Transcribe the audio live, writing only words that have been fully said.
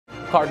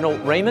Cardinal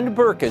Raymond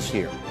Burke is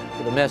here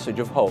with a message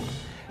of hope.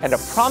 And a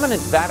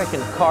prominent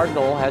Vatican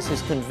cardinal has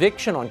his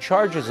conviction on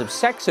charges of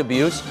sex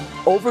abuse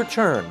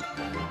overturned.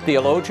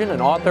 Theologian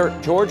and author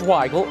George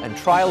Weigel and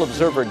trial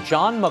observer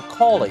John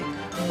Macaulay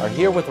are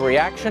here with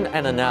reaction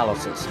and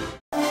analysis.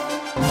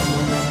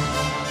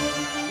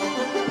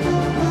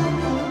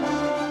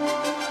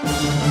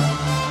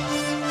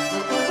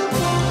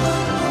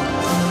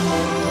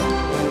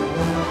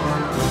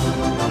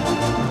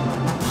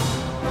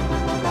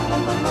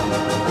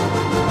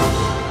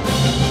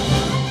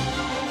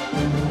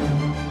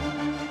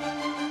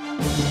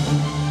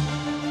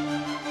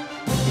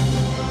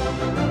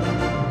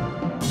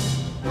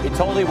 It's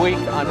Holy Week.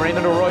 I'm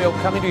Raymond Arroyo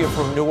coming to you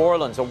from New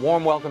Orleans. A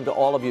warm welcome to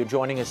all of you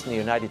joining us in the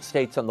United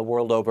States and the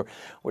world over.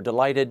 We're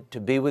delighted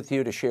to be with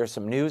you to share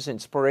some news,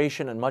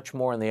 inspiration, and much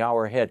more in the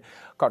hour ahead.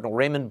 Cardinal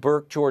Raymond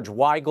Burke, George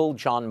Weigel,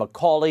 John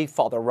Macaulay,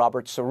 Father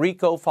Robert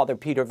Sirico, Father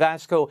Peter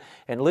Vasco,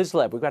 and Liz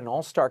Lev. We've got an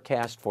all-star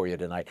cast for you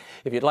tonight.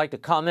 If you'd like to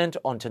comment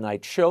on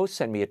tonight's show,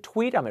 send me a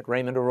tweet. I'm at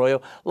Raymond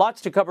Arroyo.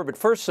 Lots to cover, but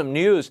first some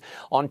news.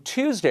 On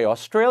Tuesday,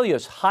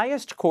 Australia's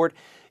highest court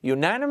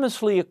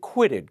unanimously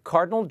acquitted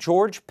Cardinal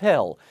George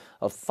Pell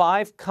of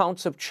 5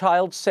 counts of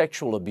child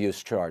sexual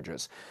abuse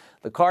charges.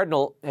 The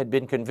cardinal had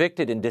been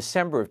convicted in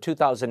December of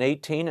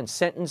 2018 and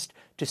sentenced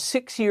to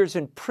 6 years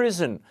in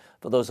prison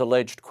for those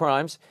alleged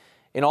crimes.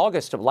 In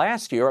August of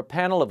last year, a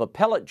panel of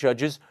appellate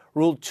judges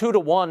ruled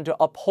 2-1 to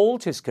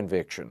uphold his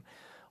conviction.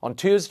 On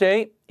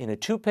Tuesday, in a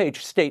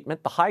 2-page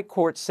statement, the High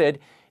Court said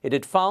it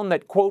had found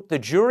that, quote, the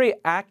jury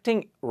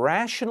acting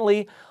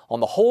rationally on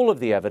the whole of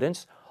the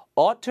evidence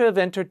ought to have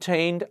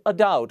entertained a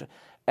doubt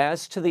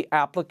as to the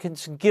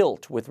applicant's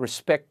guilt with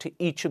respect to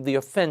each of the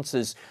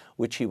offenses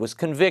which he was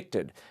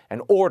convicted,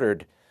 and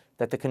ordered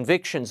that the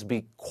convictions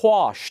be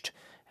quashed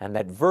and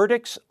that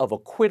verdicts of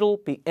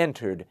acquittal be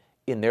entered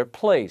in their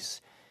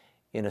place.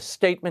 In a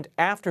statement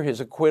after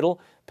his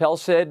acquittal, Pell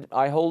said,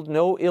 "I hold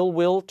no ill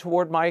will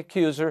toward my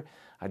accuser.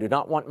 I do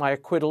not want my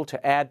acquittal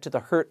to add to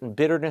the hurt and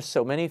bitterness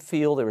so many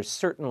feel. There is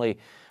certainly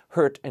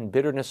hurt and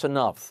bitterness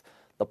enough.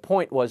 The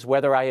point was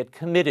whether I had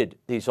committed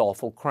these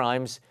awful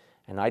crimes,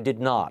 and I did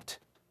not."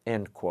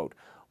 End quote.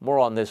 More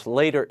on this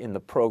later in the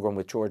program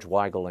with George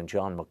Weigel and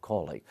John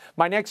Macaulay.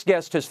 My next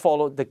guest has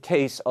followed the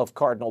case of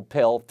Cardinal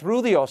Pell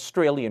through the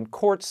Australian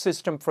court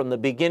system from the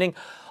beginning,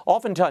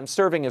 oftentimes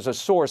serving as a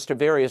source to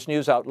various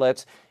news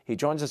outlets. He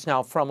joins us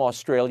now from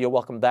Australia.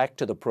 Welcome back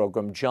to the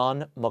program,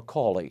 John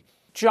Macaulay.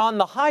 John,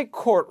 the High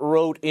Court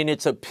wrote in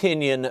its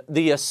opinion,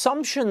 the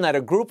assumption that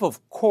a group of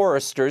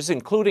choristers,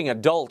 including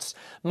adults,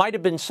 might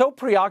have been so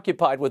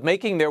preoccupied with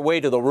making their way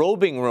to the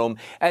robing room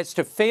as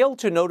to fail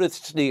to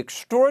notice the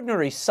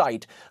extraordinary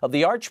sight of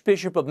the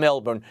Archbishop of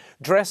Melbourne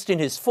dressed in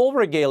his full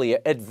regalia,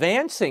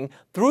 advancing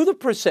through the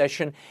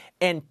procession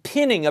and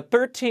pinning a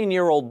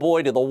 13-year-old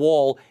boy to the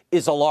wall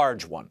is a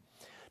large one.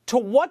 To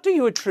what do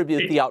you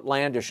attribute the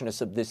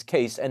outlandishness of this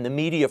case and the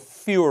media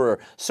furor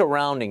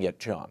surrounding it,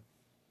 John?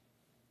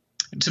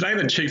 Today,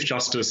 the Chief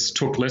Justice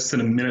took less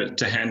than a minute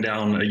to hand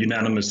down a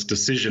unanimous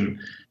decision,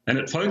 and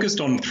it focused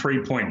on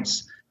 3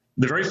 points.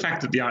 The very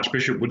fact that the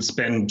Archbishop would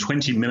spend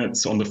 20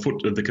 minutes on the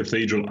foot of the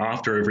cathedral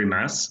after every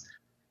Mass,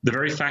 the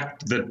very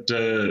fact that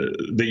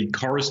the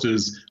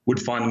choristers would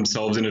find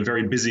themselves in a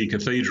very busy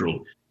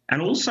cathedral,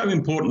 and also,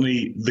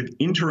 importantly, the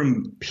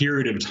interim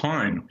period of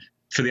time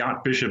for the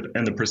Archbishop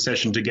and the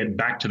procession to get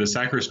back to the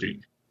sacristy.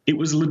 It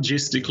was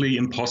logistically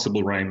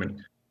impossible,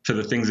 Raymond, for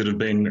the things that have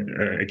been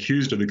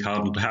accused of the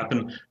Cardinal to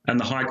happen, and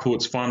the High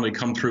Court's finally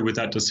come through with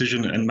that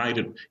decision and made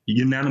it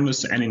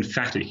unanimous and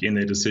emphatic in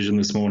their decision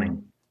this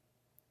morning.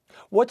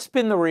 What's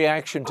been the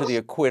reaction to the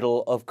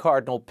acquittal of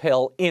Cardinal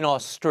Pell in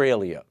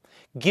Australia,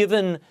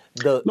 given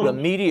the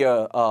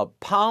media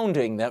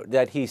pounding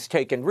that he's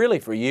taken really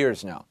for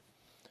years now?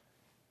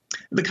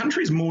 The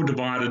country is more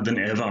divided than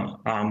ever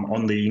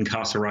on the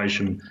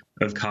incarceration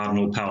of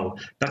Cardinal Pell.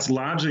 That's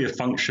largely a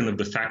function of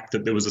the fact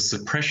that there was a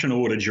suppression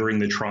order during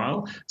the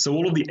trial. So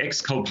all of the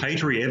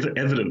exculpatory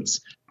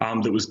evidence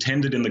that was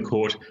tendered in the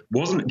court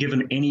wasn't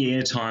given any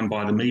airtime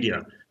by the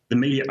media. The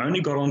media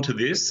only got onto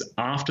this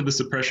after the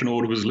suppression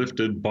order was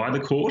lifted by the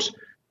court,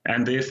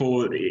 and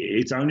therefore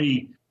it's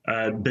only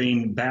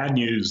been bad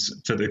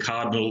news for the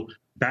Cardinal,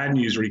 bad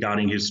news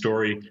regarding his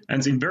story. And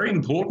it's very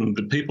important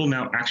that people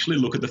now actually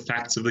look at the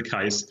facts of the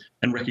case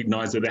and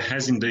recognise that there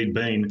has indeed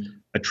been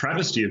a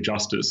travesty of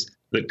justice,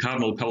 that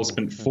Cardinal Pell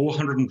spent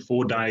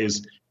 404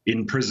 days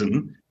in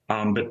prison,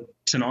 but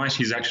tonight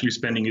he's actually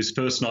spending his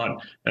first night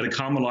at a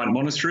Carmelite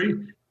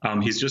monastery.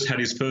 He's just had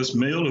his first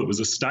meal. It was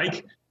a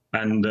steak,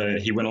 and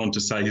he went on to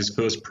say his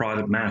first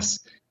private Mass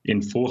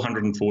in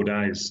 404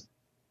 days.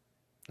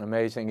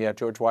 Amazing. Yeah,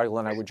 George Weigel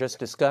and I were just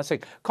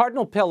discussing.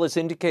 Cardinal Pell has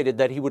indicated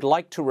that he would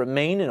like to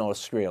remain in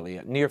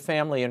Australia, near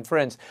family and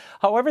friends.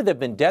 However, there have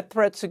been death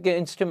threats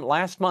against him.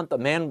 Last month, a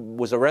man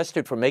was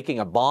arrested for making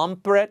a bomb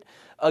threat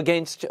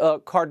against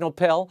Cardinal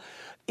Pell.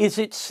 Is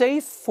it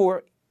safe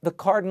for the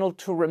Cardinal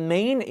to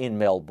remain in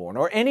Melbourne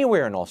or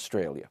anywhere in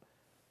Australia?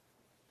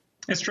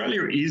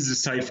 Australia is a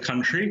safe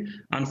country.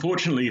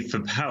 Unfortunately for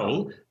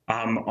Pell,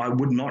 I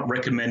would not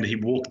recommend he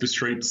walk the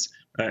streets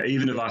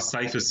even of our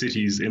safer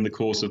cities in the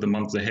course of the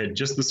months ahead.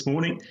 Just this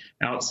morning,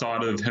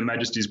 outside of Her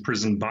Majesty's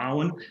Prison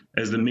Barwon,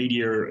 as the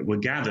media were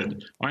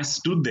gathered, I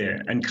stood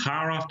there and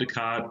car after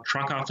car,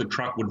 truck after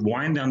truck would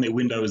wind down their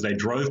window as they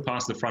drove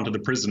past the front of the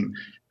prison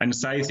and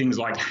say things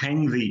like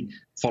 "hang thee,"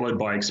 followed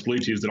by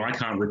expletives that I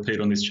can't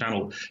repeat on this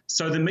channel.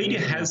 So the media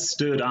has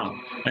stirred up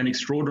an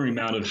extraordinary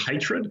amount of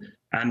hatred.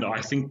 And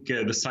I think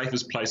the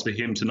safest place for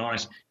him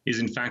tonight is,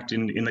 in fact,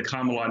 in the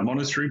Carmelite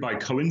monastery. By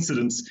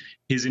coincidence,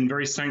 he's in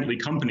very saintly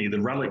company. The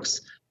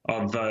relics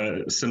of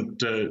St.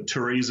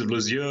 Therese of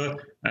Lisieux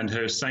and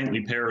her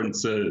saintly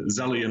parents,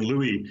 Zélie and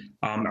Louis,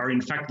 are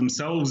in fact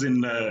themselves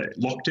in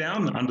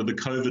lockdown under the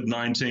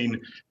COVID-19.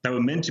 They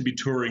were meant to be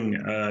touring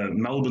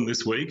Melbourne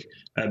this week,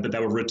 but they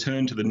were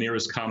returned to the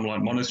nearest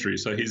Carmelite monastery.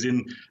 So he's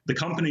in the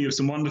company of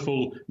some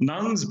wonderful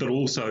nuns, but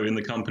also in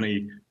the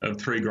company of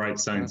three great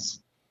saints.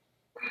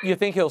 You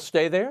think he'll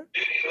stay there?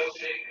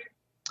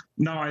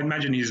 No, I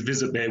imagine his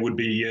visit there would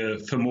be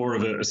for more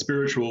of a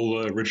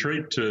spiritual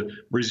retreat to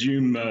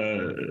resume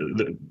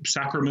the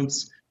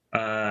sacraments.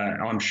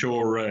 I'm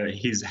sure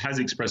he has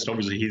expressed,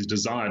 obviously, his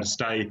desire to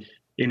stay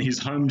in his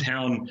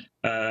hometown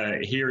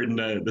here in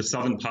the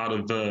southern part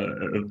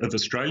of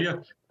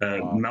Australia,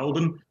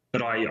 Melbourne.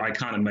 But I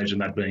can't imagine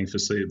that being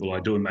foreseeable. I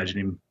do imagine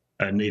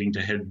him needing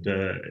to head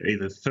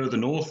either further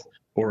north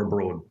or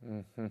abroad.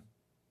 Mm-hmm.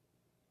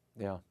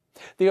 Yeah.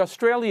 The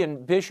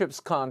Australian Bishops'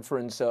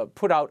 Conference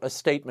put out a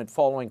statement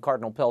following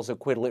Cardinal Pell's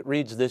acquittal. It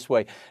reads this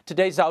way: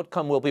 "Today's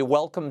outcome will be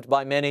welcomed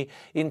by many,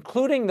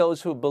 including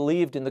those who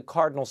believed in the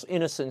Cardinal's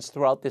innocence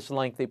throughout this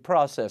lengthy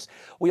process.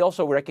 We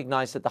also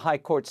recognize that the High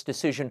Court's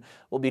decision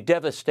will be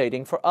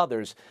devastating for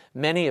others.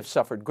 Many have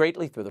suffered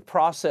greatly through the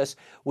process,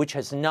 which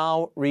has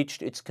now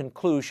reached its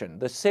conclusion.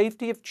 The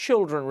safety of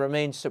children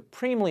remains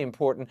supremely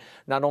important,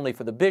 not only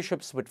for the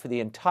bishops, but for the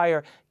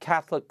entire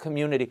Catholic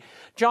community."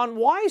 John,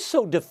 why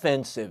so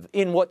defensive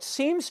in what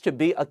seems to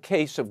be a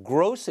case of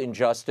gross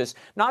injustice?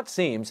 Not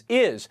seems,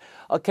 is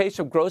a case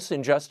of gross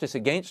injustice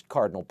against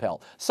Cardinal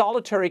Pell.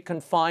 Solitary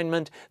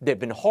confinement, there have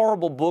been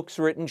horrible books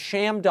written,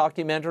 sham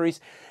documentaries.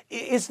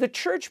 Is the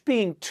church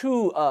being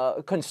too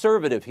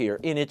conservative here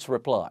in its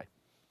reply?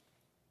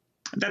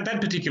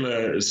 That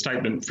particular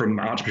statement from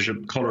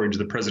Archbishop Coleridge,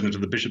 the president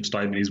of the Bishop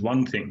Statement, is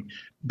one thing.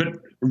 But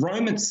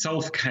Rome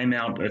itself came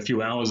out a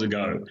few hours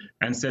ago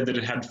and said that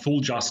it had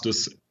full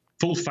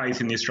faith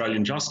in the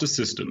Australian justice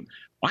system.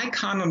 I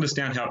can't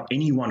understand how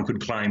anyone could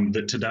claim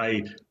that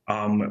today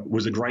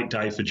was a great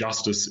day for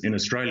justice in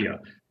Australia.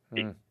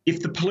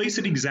 If the police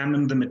had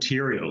examined the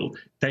material,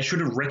 they should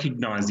have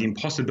recognised the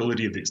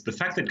impossibility of this. The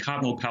fact that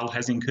Cardinal Pell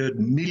has incurred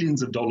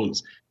millions of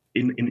dollars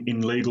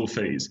in legal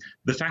fees,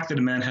 the fact that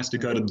a man has to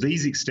go to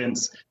these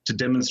extents to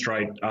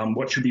demonstrate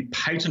what should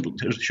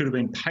have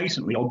been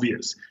patently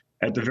obvious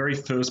at the very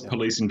first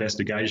police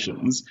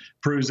investigations,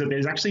 proves that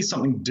there's actually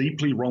something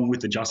deeply wrong with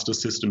the justice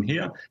system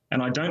here.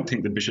 And I don't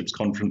think the Bishops'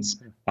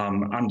 Conference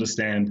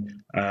understand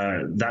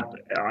that.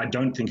 I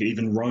don't think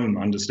even Rome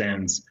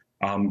understands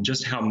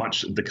just how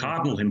much the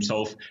Cardinal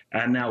himself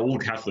and now all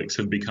Catholics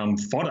have become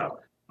fodder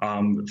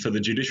for the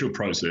judicial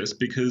process,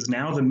 because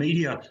now the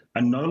media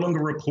are no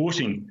longer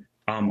reporting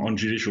on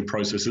judicial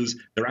processes.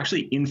 They're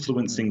actually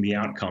influencing the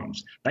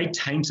outcomes. They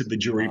tainted the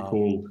jury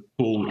pool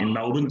in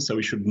Melbourne, so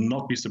we should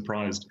not be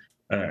surprised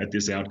at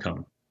this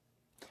outcome.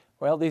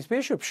 Well, these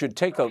bishops should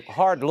take a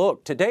hard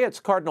look. Today it's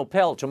Cardinal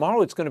Pell.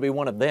 Tomorrow it's going to be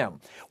one of them.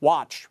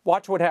 Watch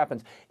what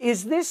happens.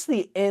 Is this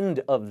the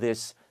end of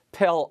this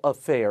Pell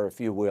affair, if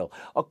you will?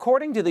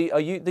 According to the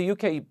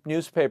UK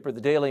newspaper,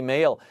 the Daily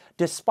Mail,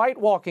 despite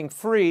walking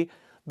free,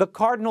 the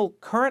Cardinal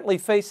currently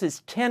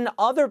faces 10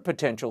 other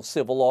potential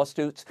civil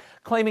lawsuits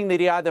claiming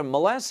that he either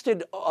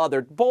molested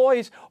other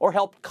boys or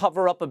helped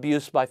cover up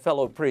abuse by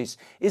fellow priests.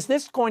 Is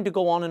this going to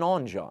go on and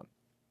on, John?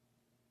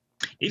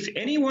 If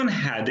anyone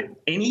had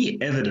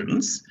any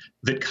evidence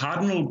that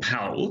Cardinal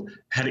Pell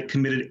had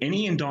committed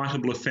any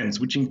indictable offence,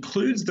 which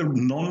includes the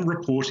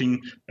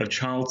non-reporting of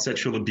child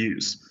sexual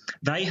abuse,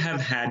 they have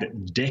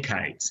had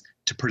decades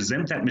to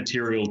present that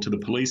material to the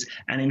police.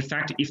 And in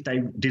fact, if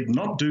they did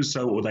not do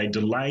so or they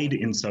delayed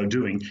in so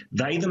doing,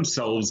 they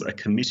themselves are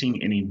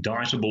committing an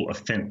indictable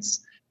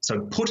offence.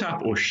 So put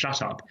up or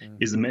shut up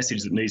is the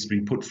message that needs to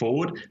be put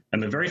forward.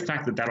 And the very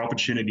fact that that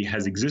opportunity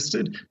has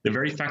existed, the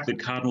very fact that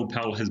Cardinal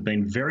Pell has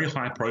been very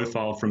high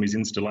profile from his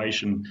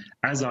installation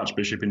as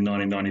Archbishop in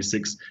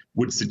 1996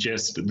 would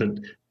suggest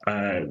that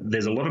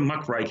there's a lot of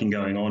muckraking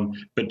going on.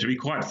 But to be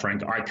quite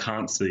frank, I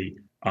can't see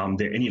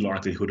there any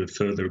likelihood of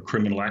further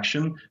criminal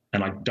action,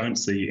 and I don't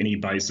see any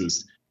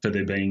basis for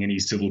there being any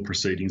civil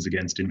proceedings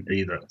against him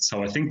either.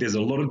 So I think there's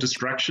a lot of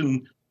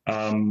distraction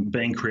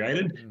being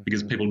created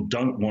because people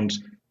don't want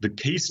the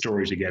key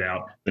story to get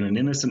out that an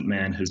innocent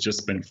man has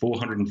just spent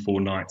 404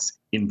 nights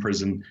in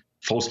prison,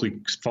 falsely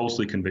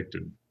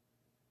convicted.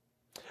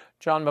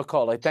 John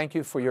Macaulay, thank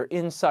you for your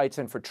insights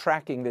and for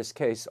tracking this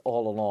case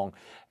all along,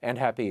 and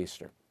happy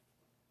Easter.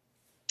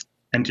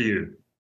 And to you.